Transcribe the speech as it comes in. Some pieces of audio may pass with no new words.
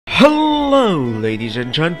Hello, ladies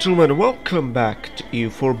and gentlemen, welcome back to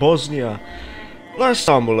EU4 Bosnia. Last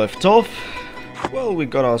time we left off, well, we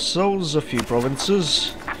got ourselves a few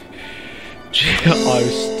provinces. I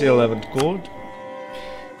still haven't got.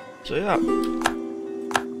 So yeah,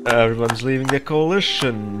 everyone's leaving the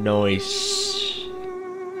coalition. Nice.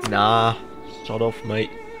 Nah, start off,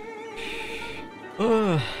 mate.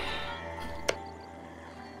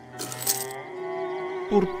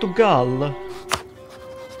 Portugal.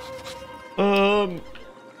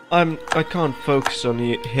 I can't focus on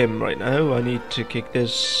him right now. I need to kick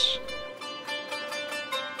this.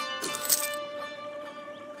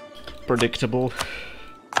 Predictable.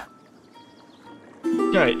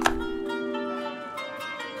 Okay.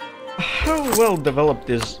 How well developed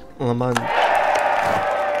is Lamant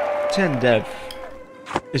 10 dev?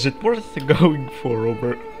 Is it worth going for,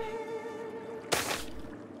 Robert?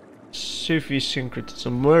 Sufi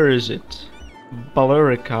syncretism, where is it?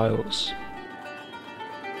 Balearic Isles.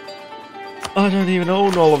 I don't even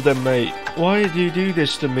own all of them, mate. Why do you do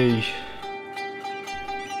this to me?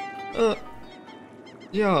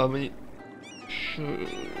 Yeah, I mean... Sure.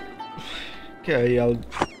 Okay, I'll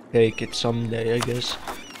take it someday, I guess.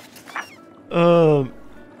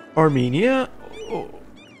 Armenia? Oh,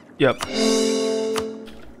 yep.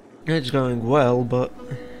 It's going well, but...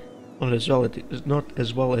 not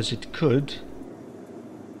as well as it could.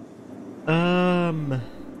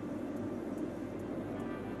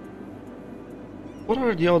 What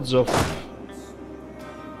are the odds of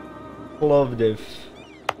Plovdiv?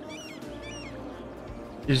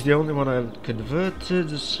 Is the only one I've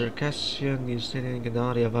converted. Circassian, Justinian,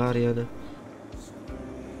 Ganaria, Varian.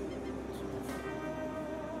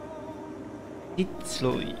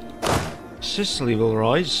 Italy. Sicily will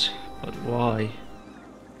rise, but why?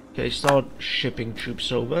 Okay, start shipping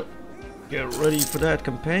troops over. Get ready for that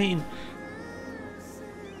campaign.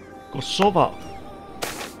 Kosovo.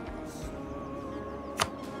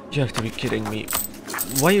 You have to be kidding me.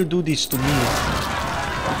 Why you do this to me?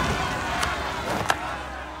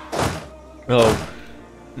 Oh.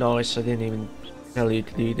 Nice, I didn't even tell you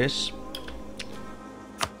to do this.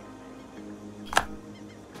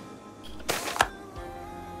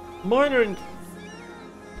 Minor.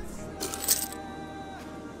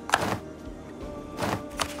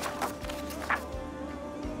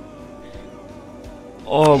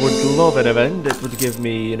 Oh, I would love an event that would give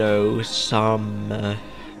me, you know, some...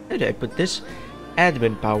 how do I put this?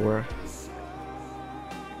 Admin power.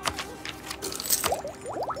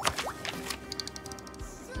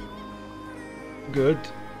 Good.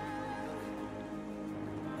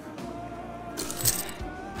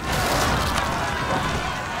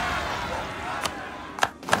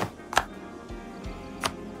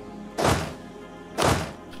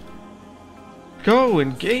 Go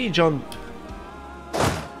engage on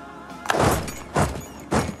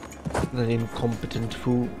an incompetent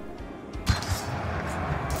fool.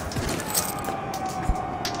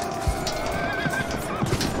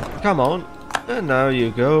 Come on, and now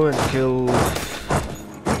you go and kill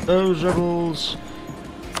those rebels.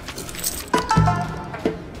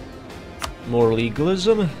 More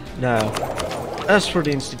legalism? Now, as for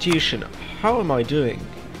the institution, how am I doing?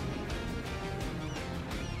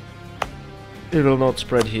 It will not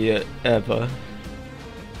spread here ever.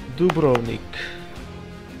 Dubrovnik.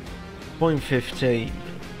 0.15.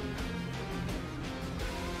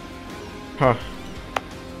 Huh.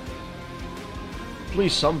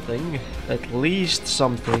 Please something. At least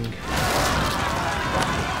something.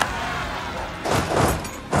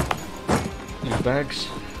 These bags.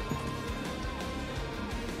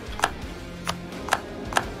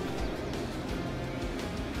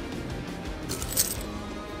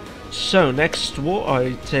 So next war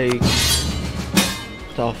I take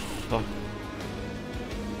tough.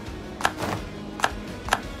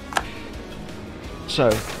 So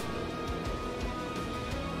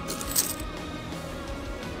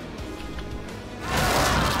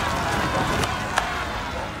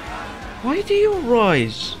why do you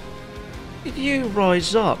rise? Did you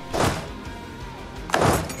rise up?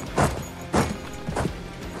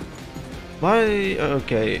 Why?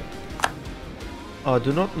 Okay. I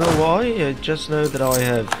do not know why, I just know that I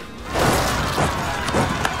have.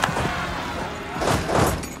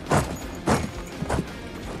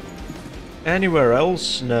 Anywhere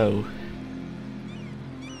else? No.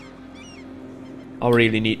 I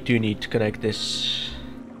really do need to connect this.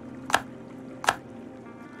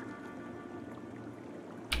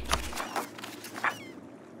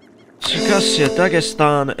 Circassia,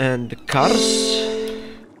 Dagestan and Kars.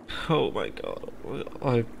 Oh my god,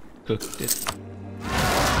 I cooked it.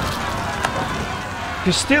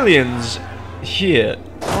 Castilians here.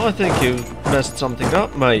 I think you messed something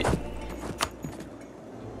up, mate.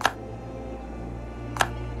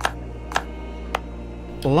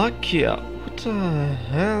 Lakia, what the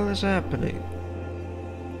hell is happening?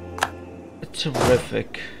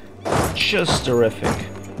 Terrific. Just terrific.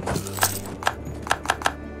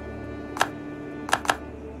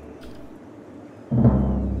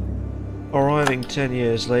 Arriving 10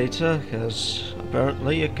 years later, because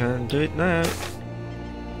apparently I can't do it now.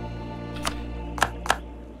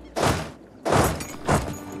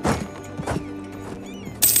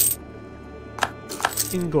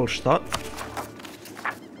 Ingolstadt.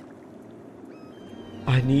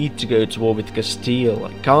 I need to go to war with Castile.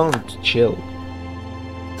 I can't chill.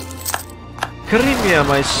 Crimea,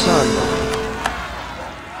 my son.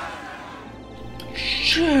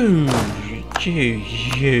 Shoo.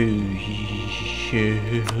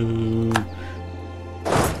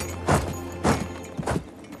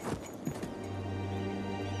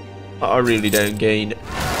 I really don't gain.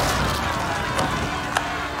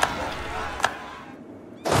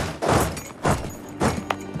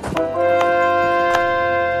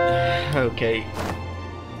 Okay.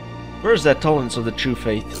 Where's that tolerance of the true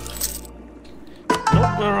faith?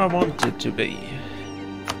 Not where I want it to be.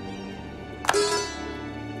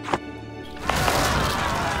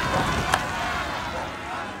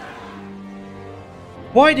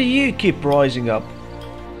 Why do you keep rising up?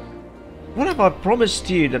 What have I promised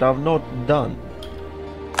you that I've not done?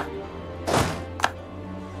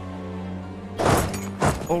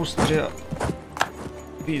 Austria,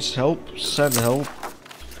 please help, send help.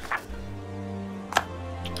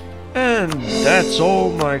 And that's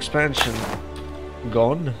all my expansion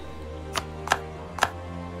gone.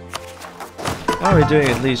 How are we doing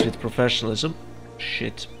at least with professionalism?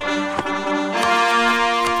 Shit.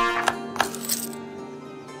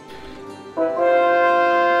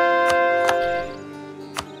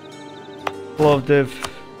 Plovdiv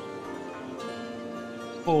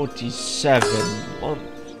 47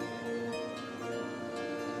 months.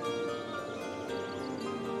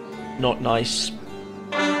 Not nice.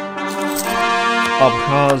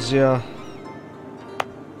 Abkhazia.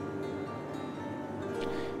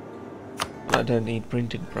 I don't need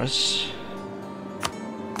printing press.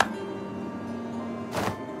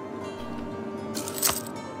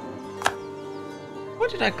 Why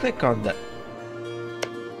did I click on that?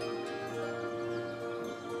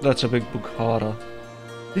 That's a big Bukhara.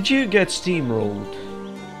 Did you get steamrolled?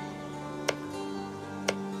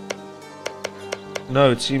 No,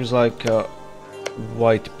 it seems like a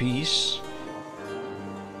white piece.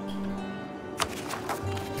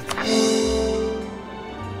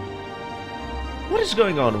 What is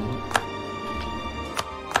going on?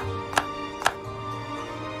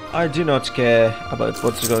 I do not care about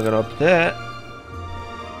what's going on up there.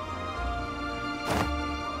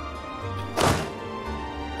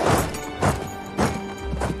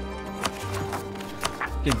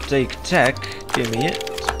 Can take tech, give me it.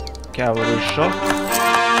 Cavalry shot.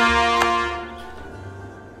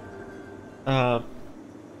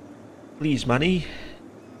 Please, money.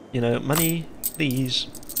 You know, money, please.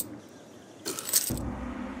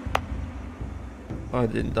 I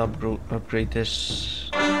didn't upgrade this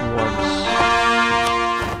once.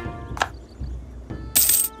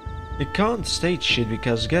 It can't state shit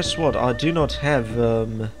because guess what? I do not have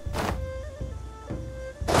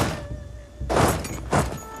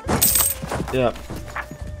yeah.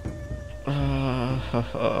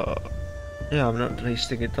 Yeah, I'm not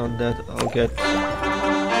wasting it on that. I'll get.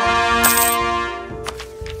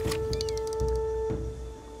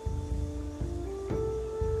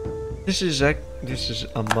 This is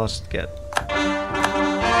a must get.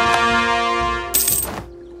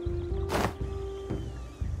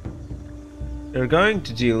 They're going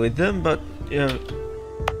to deal with them, but yeah.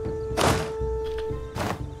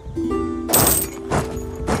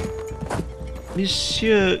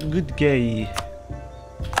 Monsieur Good Gay.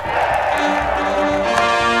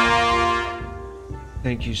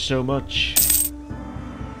 Thank you so much.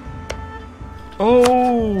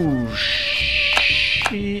 Oh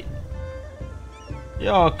shit.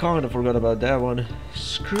 Yeah, I kinda forgot about that one.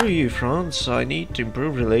 Screw you, France. I need to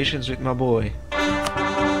improve relations with my boy.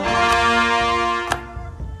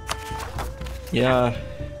 Yeah.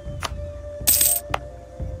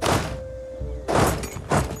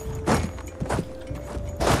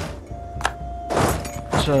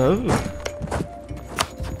 So,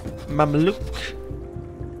 Mamluk,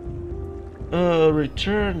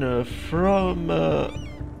 return from.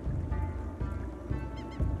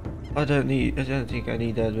 I don't think I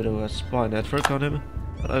need that bit of a spy network on him.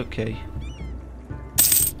 But okay,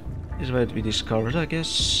 he's about to be discovered, I guess.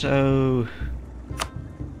 So,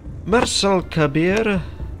 Mersal Kabir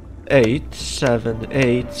 8, 7,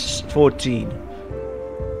 8, 14.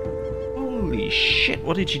 Holy shit,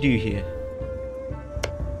 what did you do here?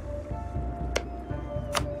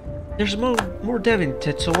 There's more dev in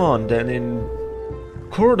Tetuan than in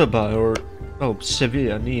Cordoba or... oh,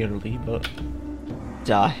 Sevilla nearly, but...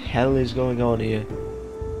 the hell is going on here?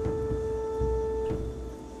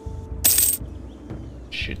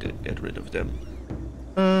 Should get rid of them.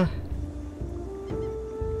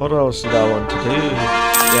 What else did I want to do?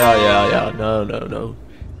 Yeah, no.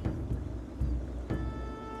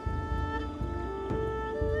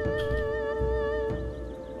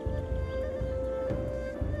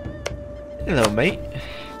 Hello, mate.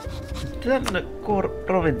 Then the core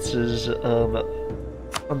provinces,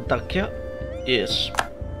 Antakya? Yes.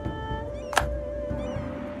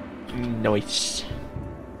 Nice.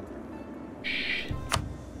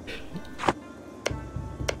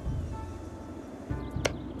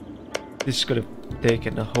 This could have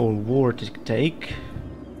taken a whole war to take.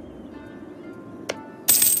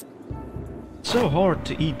 It's so hard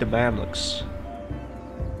to eat the Mamluks.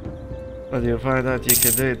 But you'll find out you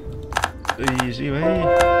can do it the easy way.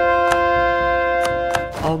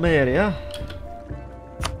 Almeria.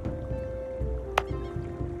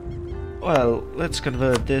 Well, let's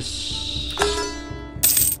convert this.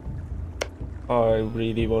 I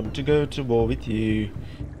really want to go to war with you.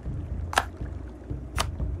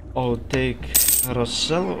 I'll take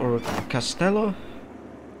Rossello or Castello.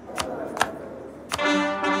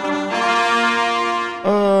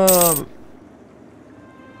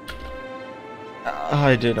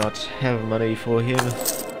 I do not have money for him.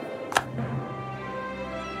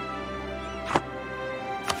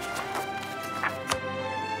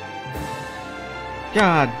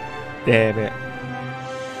 God damn it.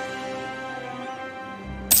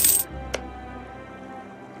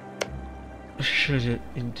 Should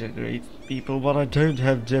integrate people, but I don't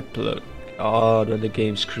have Diplo. God, when the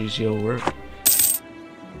game screws you over.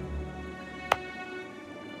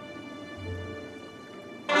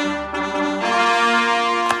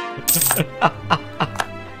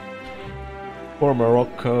 Poor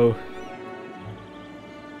Morocco.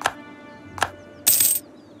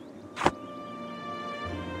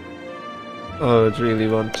 I would really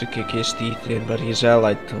want to kick his teeth in, but he's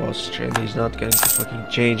allied to Austria and he's not going to fucking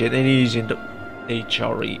change it, and he's in the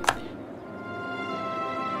HRE.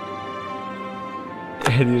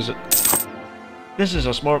 And he's this is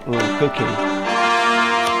a smart little cookie.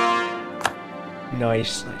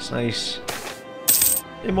 Nice.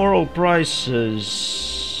 Immoral prices.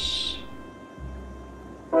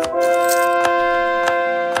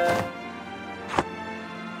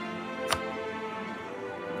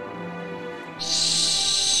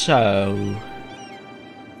 So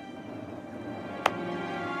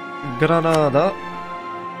Granada.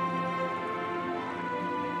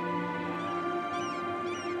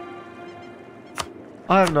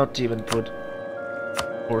 I have not even put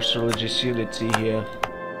forced religious unity here.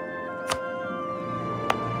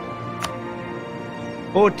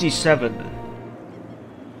 47.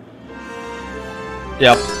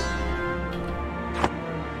 Yep.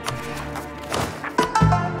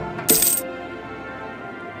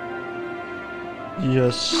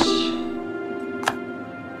 Yes.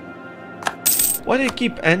 Why do you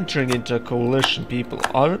keep entering into a coalition, people?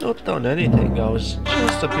 I've not done anything. I was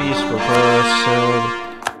just a peaceful person.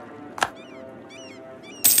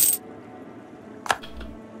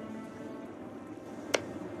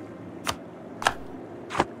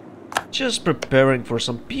 Just preparing for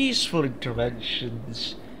some peaceful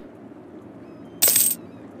interventions.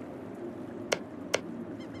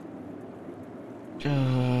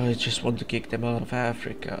 I just want to kick them out of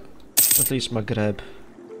Africa. At least Maghreb.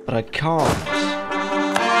 But I can't.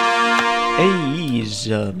 AE is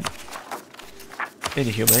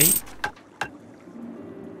inhumane.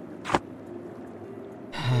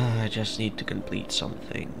 I just need to complete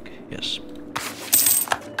something. Yes.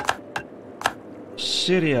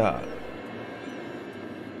 Syria.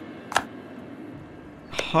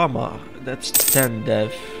 Hama. That's 10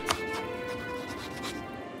 dev.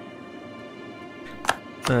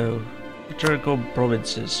 No. Turco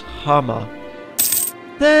provinces. Hama.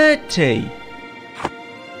 30!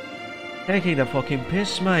 Taking the fucking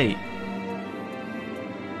piss, mate.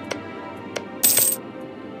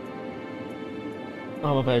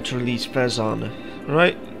 I'm about to release Pezan.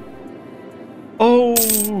 Right? Oh,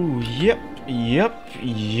 yep.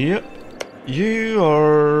 You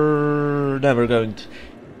are never going to...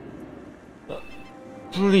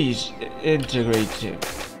 Please, integrate him.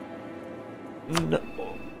 No.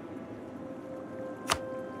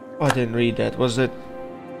 I didn't read that. Was it...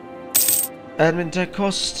 Admin tech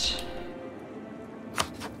cost.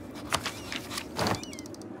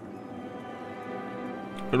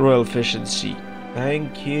 Royal efficiency.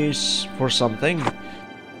 Thank you for something.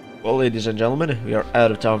 Well, ladies and gentlemen, we are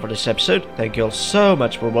out of time for this episode. Thank you all so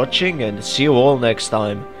much for watching, and see you all next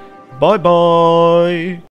time. Bye bye!